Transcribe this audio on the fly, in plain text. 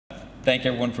thank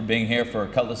everyone for being here for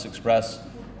Cutlass Express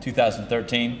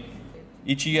 2013.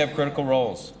 Each of you have critical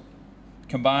roles.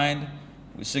 Combined,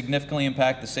 we significantly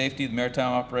impact the safety of the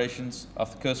maritime operations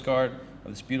off the Coast Guard of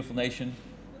this beautiful nation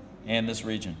and this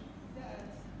region.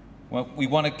 Well, we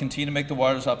want to continue to make the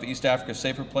waters off of East Africa a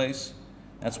safer place.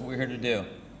 That's what we're here to do.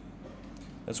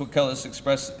 That's what Cutlass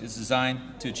Express is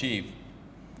designed to achieve.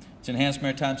 To enhance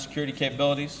maritime security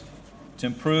capabilities, to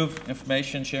improve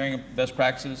information sharing of best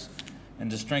practices, and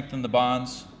to strengthen the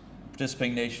bonds of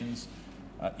participating nations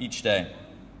each day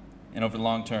and over the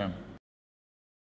long term.